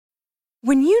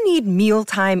When you need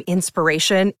mealtime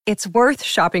inspiration, it's worth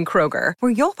shopping Kroger,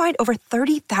 where you'll find over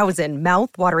 30,000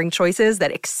 mouth-watering choices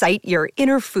that excite your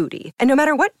inner foodie. And no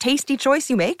matter what tasty choice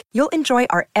you make, you'll enjoy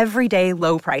our everyday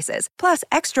low prices, plus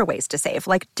extra ways to save,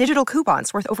 like digital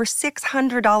coupons worth over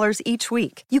 $600 each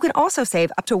week. You can also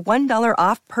save up to $1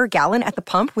 off per gallon at the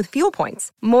pump with fuel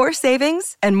points. More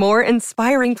savings and more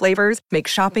inspiring flavors make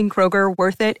shopping Kroger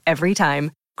worth it every time.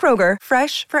 Kroger,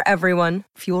 fresh for everyone.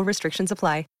 Fuel restrictions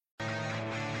apply.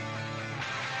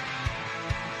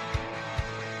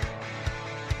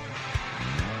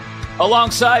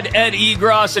 Alongside Ed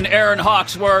Egros and Aaron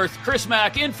Hawksworth, Chris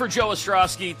Mack in for Joe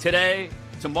Ostrowski today,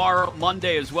 tomorrow,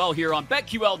 Monday as well here on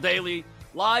BetQL Daily,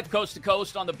 live coast to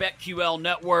coast on the BetQL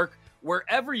network,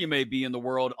 wherever you may be in the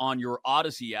world on your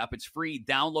Odyssey app. It's free.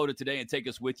 Download it today and take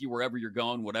us with you wherever you're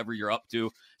going, whatever you're up to,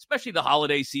 especially the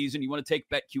holiday season. You want to take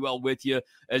BetQL with you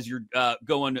as you're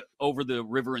going over the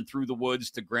river and through the woods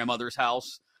to grandmother's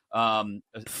house. I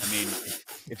mean,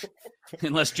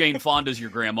 unless Jane Fonda's your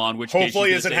grandma, in which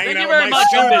hopefully case isn't hanging out very with my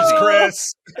students,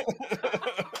 Chris.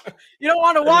 You don't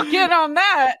want to walk in on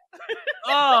that.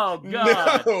 Oh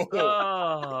God! No.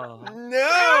 Oh.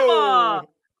 No.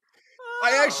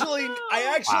 I actually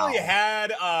Wow.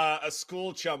 had a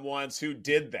school chum once who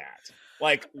did that.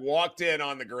 Like, walked in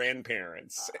on the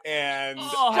grandparents, and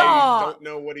I don't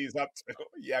know what he's up to.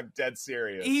 Yeah, I'm dead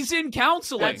serious. He's in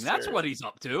counseling. That's what he's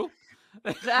up to.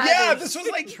 This was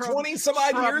like 20 some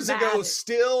odd years ago,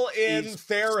 still in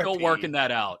therapy. Still working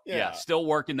that out. Yeah, still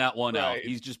working that one out. Right.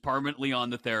 He's just permanently on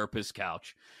the therapist's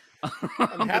couch.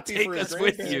 I'm happy take for us his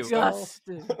with you grandparents,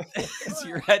 as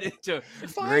you're headed to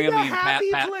Find Grammy a and Pat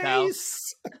happy Pat's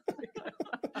place.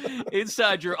 house.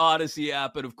 Inside your Odyssey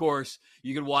app. And of course,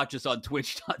 you can watch us on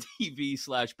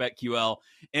twitch.tv/BetQL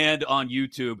and on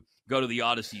YouTube. Go to the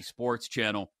Odyssey Sports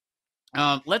channel.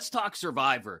 Let's talk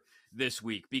Survivor this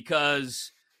week,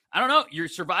 because I don't know, your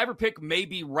Survivor pick may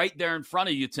be right there in front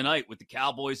of you tonight with the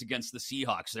Cowboys against the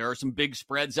Seahawks. There are some big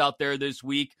spreads out there this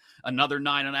week. Another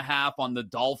 9.5 on the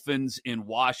Dolphins in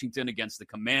Washington against the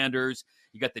Commanders.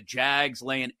 You got the Jags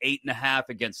laying 8.5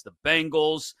 against the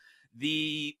Bengals.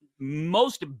 The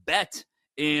most bet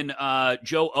in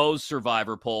Joe O's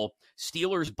Survivor poll,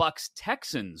 Steelers, Bucks,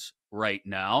 Texans right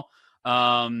now.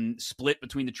 Split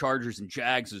between the Chargers and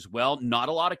Jags as well. Not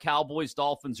a lot of Cowboys,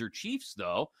 Dolphins, or Chiefs,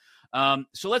 though.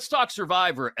 So let's talk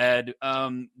Survivor, Ed.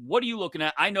 What are you looking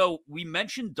at? I know we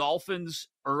mentioned Dolphins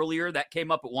earlier. That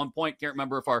came up at one point. Can't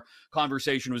remember if our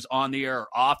conversation was on the air or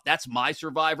off. That's my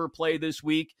Survivor play this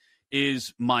week,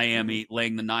 is Miami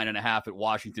laying the 9.5 at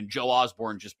Washington. Joe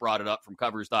Osborne just brought it up from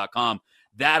Covers.com.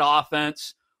 That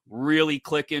offense really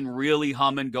clicking, really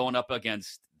humming, going up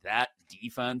against that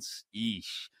defense.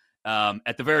 Eesh.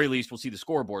 At the very least, we'll see the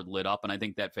scoreboard lit up, and I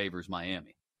think that favors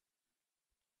Miami.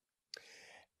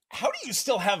 How do you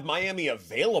still have Miami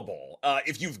available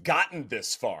if you've gotten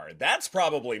this far? That's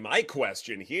probably my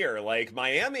question here. Like,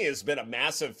 Miami has been a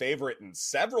massive favorite in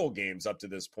several games up to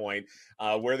this point,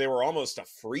 where they were almost a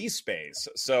free space.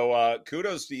 So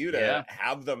kudos to you to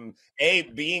have them,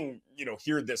 being,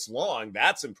 here this long.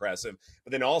 That's impressive.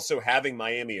 But then also having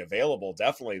Miami available,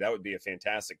 definitely that would be a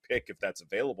fantastic pick if that's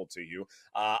available to you.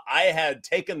 I had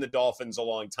taken the Dolphins a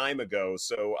long time ago,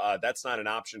 so that's not an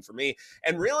option for me.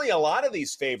 And really, a lot of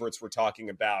these favorites we're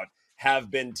talking about have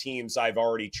been teams I've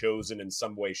already chosen in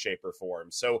some way, shape, or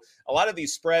form. So a lot of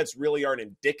these spreads really aren't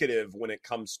indicative when it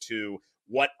comes to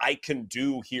what I can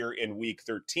do here in week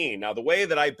 13. Now, the way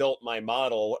that I built my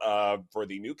model for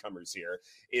the newcomers here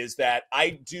is that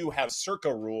I do have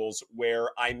circa rules where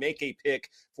I make a pick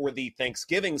for the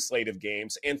Thanksgiving slate of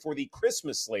games and for the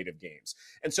Christmas slate of games.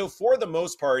 And so for the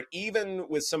most part, even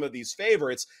with some of these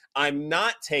favorites, I'm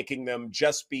not taking them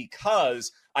just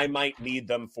because I might need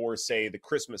them for, say, the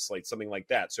Christmas slate, something like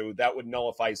that. So that would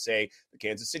nullify, say, the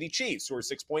Kansas City Chiefs, who are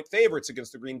 6-point favorites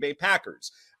against the Green Bay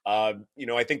Packers. I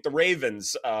think the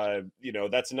Ravens,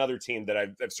 that's another team that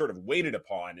I've sort of waited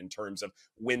upon in terms of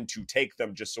when to take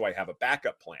them, just so I have a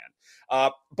backup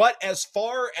plan. But as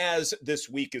far as this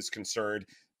week is concerned,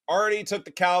 already took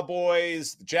the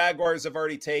Cowboys, the Jaguars have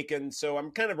already taken, so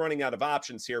I'm kind of running out of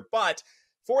options here. But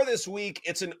for this week,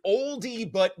 it's an oldie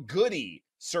but goodie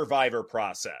Survivor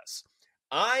process.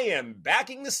 I am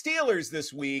backing the Steelers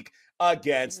this week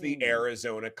against the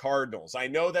Arizona Cardinals. I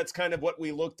know that's kind of what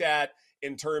we looked at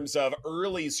in terms of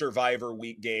early Survivor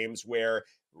Week games, where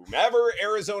whomever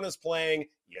Arizona's playing,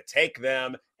 you take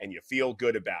them and you feel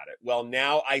good about it. Well,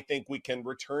 now I think we can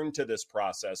return to this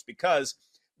process because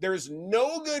there's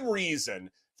no good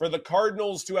reason for the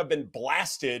Cardinals to have been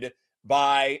blasted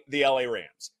by the LA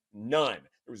Rams. None.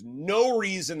 There was no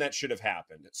reason that should have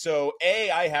happened. So,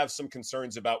 I have some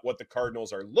concerns about what the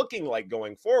Cardinals are looking like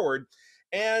going forward.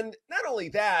 And not only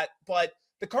that, but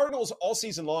the Cardinals all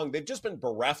season long, they've just been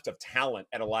bereft of talent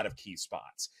at a lot of key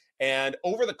spots. And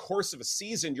over the course of a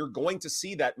season, you're going to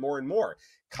see that more and more.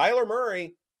 Kyler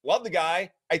Murray, love the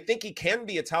guy. I think he can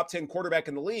be a top 10 quarterback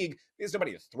in the league. He has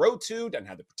nobody to throw to, doesn't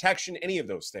have the protection, any of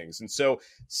those things. And so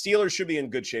Steelers should be in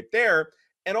good shape there.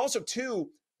 And also,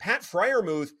 too, Pat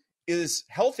Freiermuth is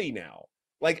healthy now.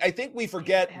 Like, I think we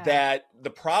forget that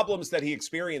the problems that he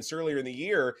experienced earlier in the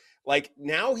year, like,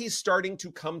 now he's starting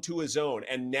to come to his own.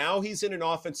 And now he's in an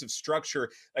offensive structure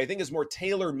I think is more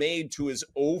tailor-made to his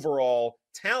overall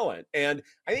talent. And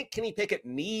I think Kenny Pickett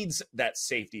needs that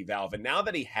safety valve. And now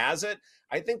that he has it,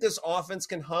 I think this offense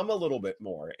can hum a little bit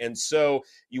more. And so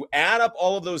you add up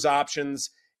all of those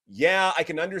options. Yeah, I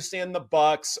can understand the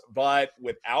Bucks, but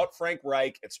without Frank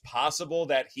Reich, it's possible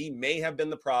that he may have been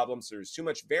the problem. So there's too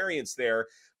much variance there.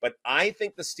 But I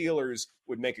think the Steelers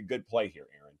would make a good play here,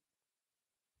 Aaron.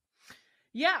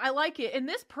 Yeah, I like it. And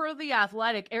this, per The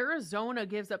Athletic, Arizona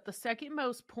gives up the second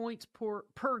most points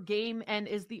per game and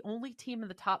is the only team in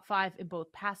the top 5 in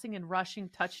both passing and rushing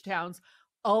touchdowns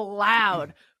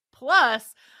allowed.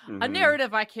 Plus, a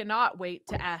narrative I cannot wait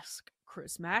to ask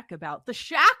Chris Mack about. The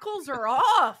shackles are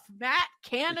off. Matt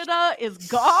Canada is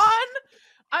gone.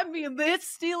 I mean,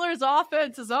 this Steelers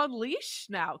offense is unleashed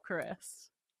now, Chris.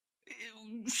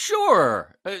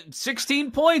 Sure.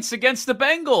 16 points against the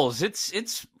Bengals.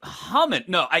 It's humming.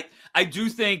 No, I do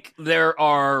think there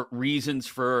are reasons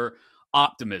for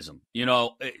optimism. You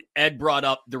know, Ed brought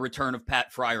up the return of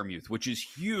Pat Freiermuth, which is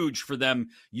huge for them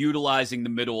utilizing the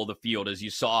middle of the field, as you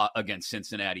saw against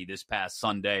Cincinnati this past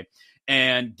Sunday,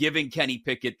 and giving Kenny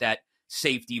Pickett that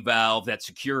safety valve, that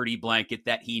security blanket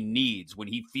that he needs. When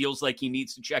he feels like he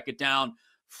needs to check it down,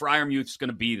 Freiermuth's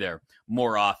going to be there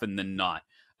more often than not.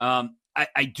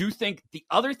 I do think the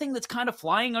other thing that's kind of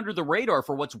flying under the radar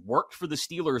for what's worked for the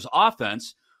Steelers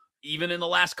offense, even in the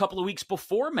last couple of weeks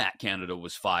before Matt Canada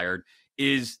was fired,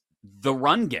 is the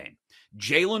run game.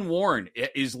 Jaylen Warren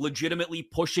is legitimately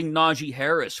pushing Najee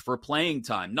Harris for playing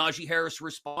time. Najee Harris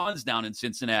responds down in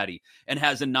Cincinnati and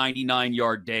has a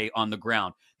 99-yard day on the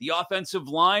ground. The offensive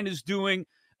line is doing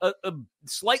a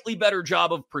slightly better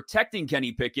job of protecting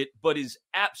Kenny Pickett, but is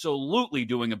absolutely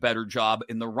doing a better job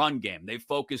in the run game. They've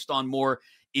focused on more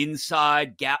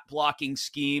inside gap blocking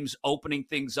schemes, opening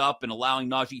things up and allowing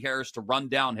Najee Harris to run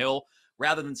downhill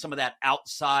rather than some of that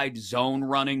outside zone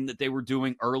running that they were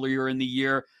doing earlier in the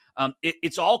year.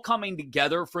 It's all coming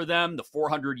together for them. The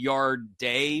 400-yard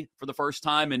day for the first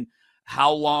time in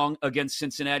how long against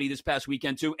Cincinnati this past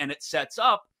weekend too. And it sets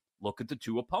up, look at the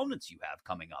two opponents you have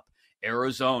coming up.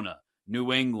 Arizona,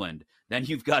 New England. Then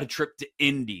you've got a trip to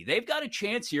Indy. They've got a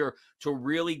chance here to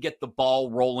really get the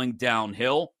ball rolling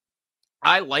downhill.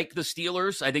 I like the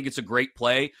Steelers. I think it's a great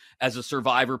play as a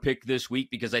survivor pick this week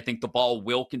because I think the ball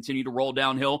will continue to roll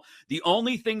downhill. The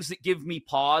only things that give me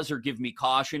pause or give me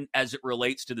caution as it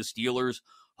relates to the Steelers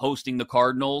hosting the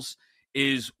Cardinals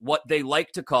is what they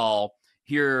like to call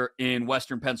here in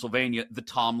Western Pennsylvania the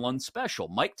Tomlin special.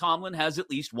 Mike Tomlin has at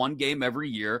least one game every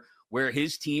year where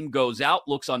his team goes out,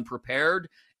 looks unprepared,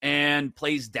 and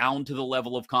plays down to the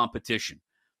level of competition.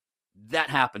 That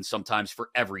happens sometimes for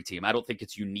every team. I don't think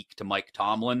it's unique to Mike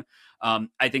Tomlin.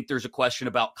 I think there's a question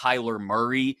about Kyler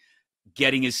Murray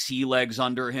getting his sea legs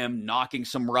under him, knocking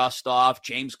some rust off.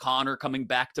 James Conner coming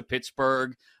back to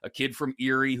Pittsburgh, a kid from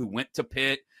Erie who went to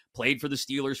Pitt, played for the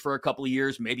Steelers for a couple of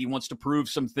years, maybe wants to prove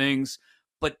some things.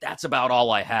 But that's about all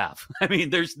I have. I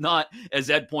mean, there's not, as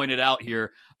Ed pointed out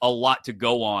here, a lot to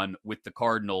go on with the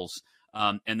Cardinals.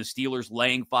 And the Steelers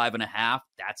laying 5.5,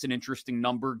 that's an interesting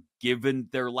number given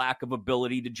their lack of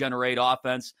ability to generate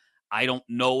offense. I don't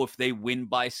know if they win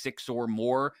by 6 or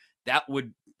more. That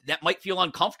might feel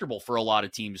uncomfortable for a lot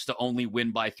of teams to only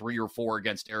win by 3 or 4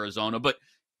 against Arizona. But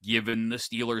given the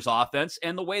Steelers offense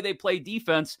and the way they play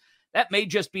defense, that may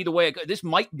just be the way this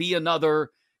might be another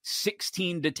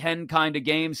 16-10 kind of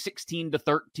game,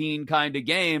 16-13 kind of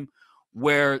game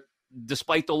where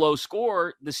despite the low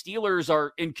score, the Steelers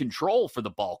are in control for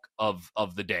the bulk of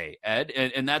the day, Ed.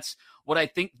 And that's what I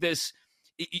think the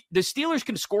Steelers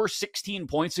can score 16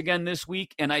 points again this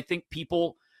week. And I think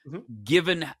people,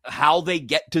 given how they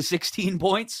get to 16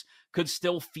 points, could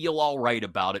still feel all right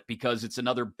about it because it's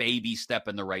another baby step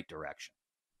in the right direction.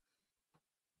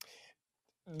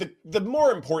 The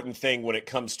more important thing when it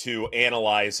comes to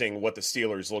analyzing what the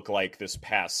Steelers look like this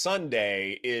past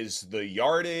Sunday is the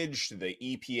yardage, the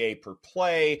EPA per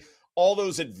play, all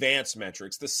those advanced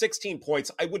metrics. The 16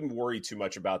 points, I wouldn't worry too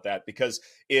much about that because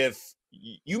if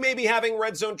you may be having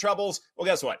red zone troubles. Well,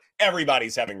 guess what?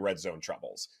 Everybody's having red zone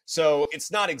troubles. So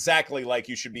it's not exactly like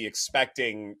you should be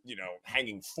expecting,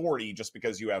 hanging 40 just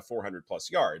because you have 400 plus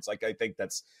yards. Like, I think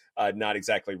that's not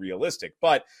exactly realistic.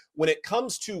 But when it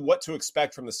comes to what to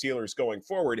expect from the Steelers going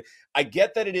forward, I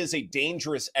get that it is a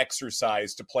dangerous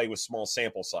exercise to play with small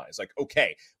sample size. Like,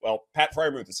 okay, well, Pat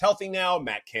Freiermuth is healthy now.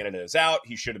 Matt Canada is out.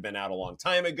 He should have been out a long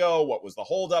time ago. What was the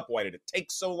holdup? Why did it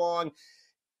take so long?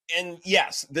 And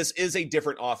yes, this is a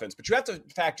different offense, but you have to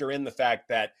factor in the fact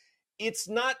that it's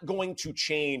not going to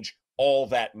change all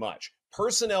that much.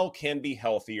 Personnel can be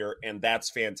healthier, and that's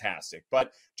fantastic.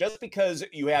 But just because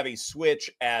you have a switch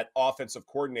at offensive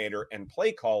coordinator and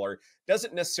play caller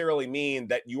doesn't necessarily mean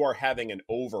that you are having an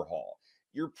overhaul.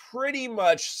 You're pretty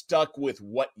much stuck with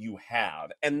what you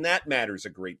have, and that matters a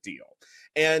great deal.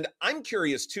 And I'm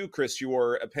curious too, Chris,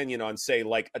 your opinion on, say,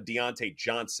 like a Diontae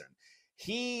Johnson.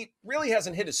 He really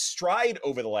hasn't hit his stride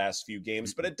over the last few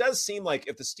games, but it does seem like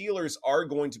if the Steelers are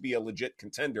going to be a legit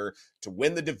contender to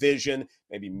win the division,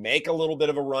 maybe make a little bit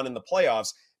of a run in the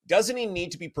playoffs, doesn't he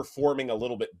need to be performing a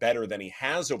little bit better than he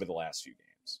has over the last few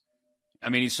games? I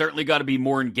mean, he's certainly got to be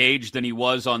more engaged than he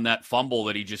was on that fumble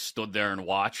that he just stood there and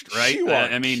watched, right? You are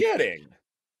kidding.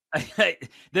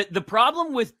 The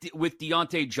problem with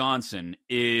Diontae Johnson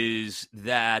is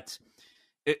that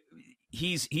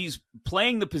he's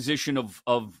playing the position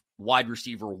of wide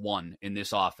receiver 1 in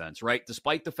this offense, right?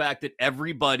 Despite the fact that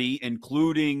everybody,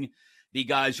 including the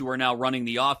guys who are now running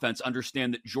the offense,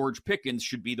 understand that George Pickens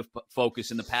should be the focus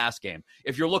in the pass game.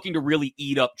 If you're looking to really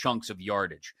eat up chunks of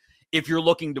yardage, if you're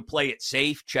looking to play it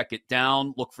safe, check it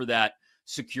down, look for that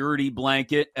security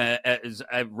blanket, as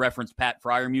I referenced Pat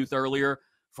Freiermuth earlier.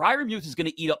 Freiermuth is going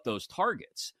to eat up those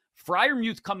targets.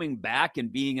 Freiermuth coming back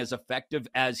and being as effective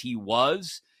as he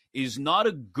was is not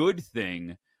a good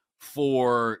thing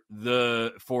for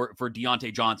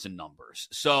Diontae Johnson numbers.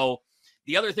 So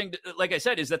the other thing, like I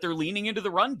said, is that they're leaning into the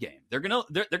run game. They're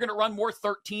gonna run more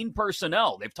 13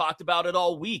 personnel. They've talked about it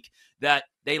all week that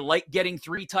they like getting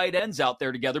 3 tight ends out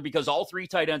there together because all 3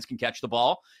 tight ends can catch the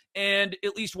ball and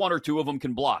at least 1 or 2 of them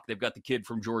can block. They've got the kid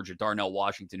from Georgia, Darnell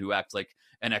Washington, who acts like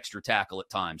an extra tackle at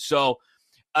times. So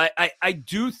I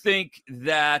do think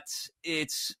that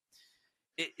it's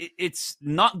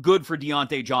not good for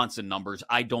Diontae Johnson numbers.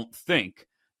 I don't think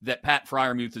that Pat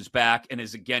Freiermuth is back and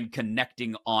is again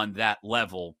connecting on that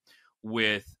level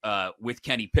with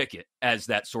Kenny Pickett as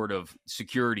that sort of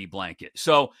security blanket.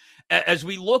 So as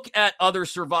we look at other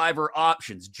survivor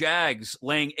options, Jags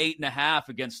laying 8.5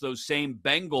 against those same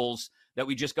Bengals that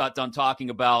we just got done talking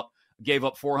about, gave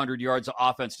up 400 yards of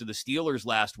offense to the Steelers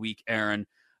last week, Aaron.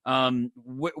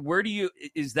 Where do you,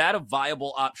 is that a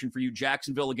viable option for you?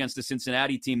 Jacksonville against the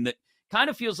Cincinnati team that kind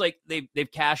of feels like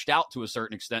they've cashed out to a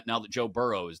certain extent now that Joe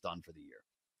Burrow is done for the year.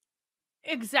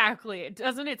 Exactly.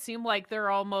 Doesn't it seem like they're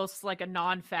almost like a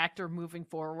non-factor moving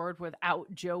forward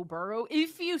without Joe Burrow?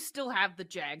 If you still have the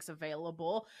Jags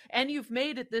available and you've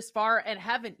made it this far and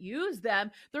haven't used them,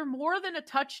 they're more than a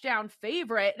touchdown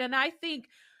favorite. And I think,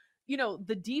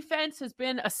 the defense has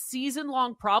been a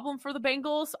season-long problem for the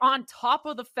Bengals on top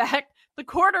of the fact the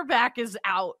quarterback is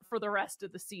out for the rest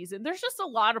of the season. There's just a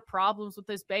lot of problems with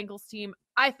this Bengals team.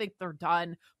 I think they're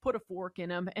done. Put a fork in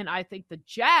them. And I think the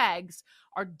Jags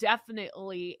are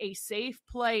definitely a safe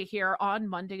play here on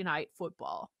Monday Night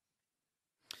Football.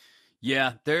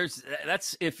 Yeah,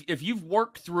 that's if you've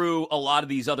worked through a lot of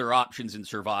these other options in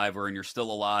Survivor and you're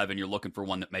still alive and you're looking for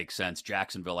one that makes sense,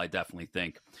 Jacksonville, I definitely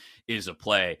think, is a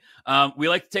play. We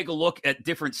like to take a look at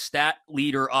different stat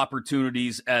leader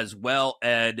opportunities as well,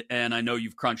 Ed, and I know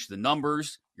you've crunched the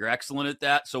numbers. You're excellent at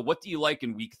that. So what do you like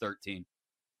in Week 13?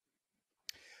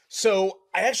 So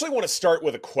I actually want to start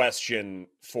with a question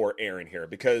for Erin here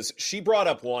because she brought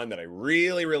up one that I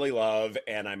really, really love,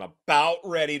 and I'm about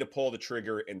ready to pull the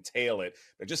trigger and tail it.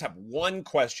 But I just have one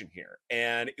question here,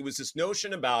 and it was this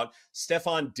notion about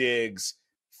Stefon Diggs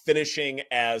finishing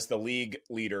as the league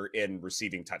leader in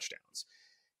receiving touchdowns.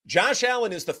 Josh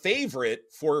Allen is the favorite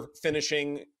for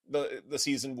finishing the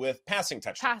season with passing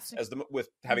touchdowns, with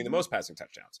having the most passing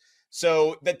touchdowns.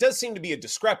 So that does seem to be a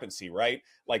discrepancy, right?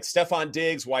 Like Stefon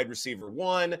Diggs, wide receiver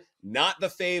 1, not the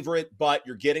favorite, but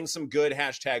you're getting some good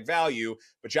hashtag value,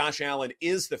 but Josh Allen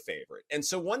is the favorite. And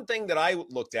so one thing that I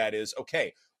looked at is,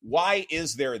 okay, why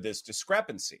is there this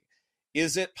discrepancy?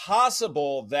 Is it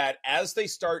possible that as they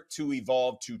start to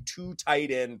evolve to 2 tight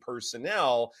end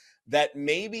personnel, that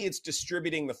maybe it's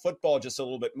distributing the football just a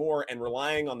little bit more and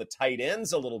relying on the tight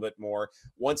ends a little bit more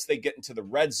once they get into the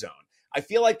red zone? I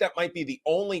feel like that might be the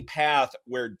only path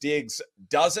where Diggs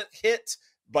doesn't hit,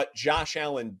 but Josh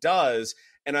Allen does.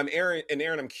 And Aaron,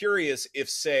 I'm curious if,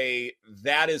 say,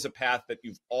 that is a path that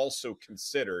you've also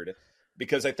considered,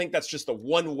 because I think that's just the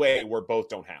one way where both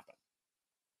don't happen.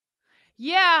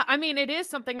 Yeah, I mean, it is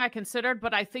something I considered,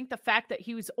 but I think the fact that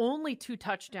he was only 2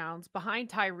 touchdowns behind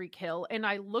Tyreek Hill, and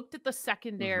I looked at the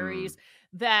secondaries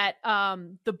that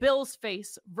the Bills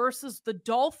face versus the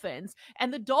Dolphins,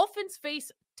 and the Dolphins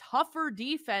face tougher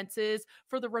defenses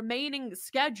for the remaining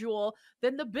schedule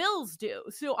than the Bills do.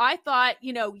 So I thought,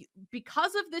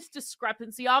 because of this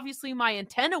discrepancy, obviously my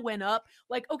antenna went up.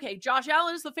 Like, okay, Josh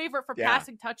Allen is the favorite for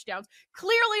passing touchdowns.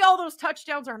 Clearly all those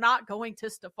touchdowns are not going to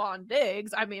Stephon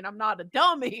Diggs. I mean, I'm not a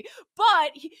dummy,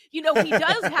 but he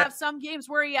does have some games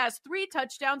where he has 3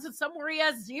 touchdowns and some where he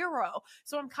has 0.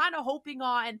 So I'm kind of hoping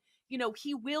on,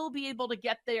 he will be able to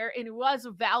get there, and it was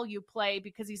a value play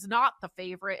because he's not the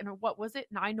favorite. And what was it,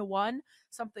 9-1,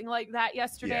 something like that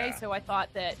yesterday? Yeah. So I thought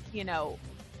that,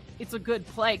 it's a good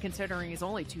play considering he's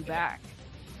only 2 back.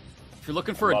 If you're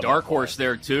looking for a dark horse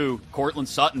there too, Cortland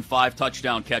Sutton, 5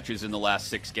 touchdown catches in the last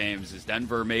 6 games. Is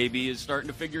Denver maybe starting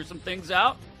to figure some things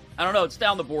out? I don't know. It's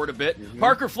down the board a bit.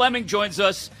 Parker Fleming joins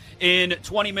us in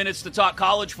 20 minutes to talk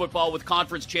college football with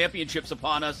conference championships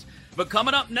upon us. But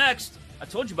coming up next, I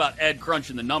told you about Ed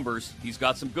crunching the numbers. He's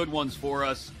got some good ones for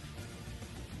us.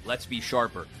 Let's be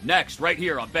sharper. Next, right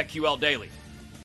here on BetQL Daily.